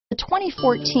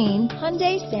2014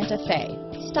 Hyundai Santa Fe.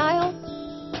 Style,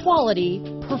 quality,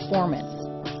 performance,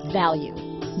 value.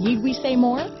 Need we say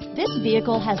more? This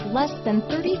vehicle has less than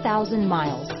 30,000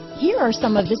 miles. Here are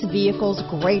some of this vehicle's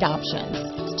great options: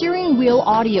 steering wheel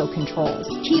audio controls,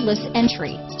 keyless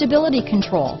entry, stability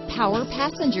control, power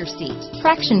passenger seat,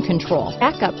 traction control,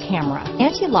 backup camera,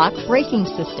 anti-lock braking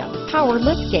system, power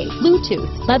liftgate,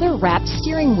 Bluetooth, leather-wrapped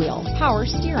steering wheel, power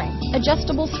steering,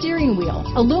 adjustable steering wheel,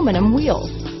 aluminum wheels,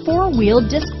 four-wheel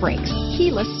disc brakes,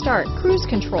 keyless start, cruise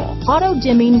control,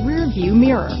 auto-dimming rear-view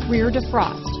mirror, rear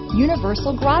defrost,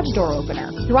 universal garage door opener.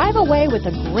 Drive away with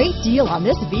a great deal on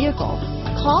this vehicle.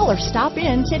 Call or stop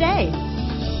in today.